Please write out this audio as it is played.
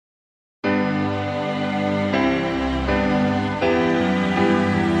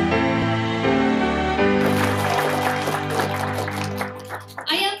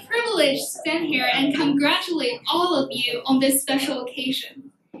stand here and congratulate all of you on this special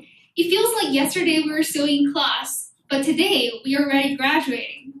occasion. It feels like yesterday we were still in class, but today we are already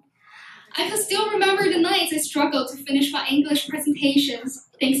graduating. I can still remember the nights I struggled to finish my English presentations,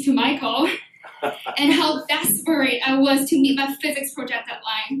 thanks to Michael, and how desperate I was to meet my physics project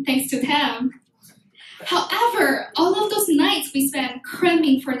deadline, thanks to Tam. However, all of those nights we spent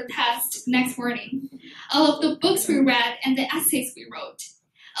cramming for the test next morning, all of the books we read and the essays we wrote,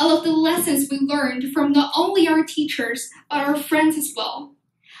 all of the lessons we learned from not only our teachers, but our friends as well,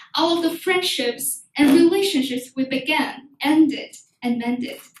 all of the friendships and relationships we began, ended, and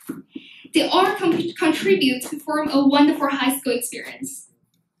mended. They all contribute to form a wonderful high school experience.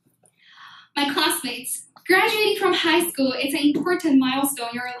 My classmates, graduating from high school is an important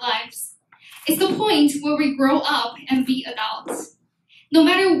milestone in our lives. It's the point where we grow up and be adults. No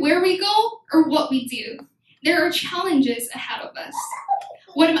matter where we go or what we do, there are challenges ahead of us.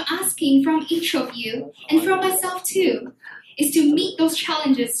 What I'm asking from each of you, and from myself too, is to meet those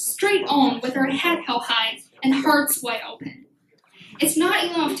challenges straight on with our head held high and hearts wide open. It's not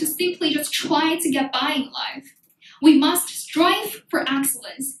enough to simply just try to get by in life. We must strive for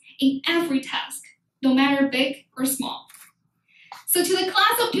excellence in every task, no matter big or small. So to the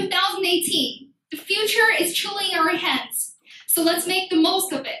class of 2018, the future is truly in our hands. So let's make the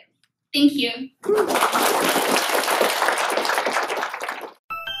most of it. Thank you.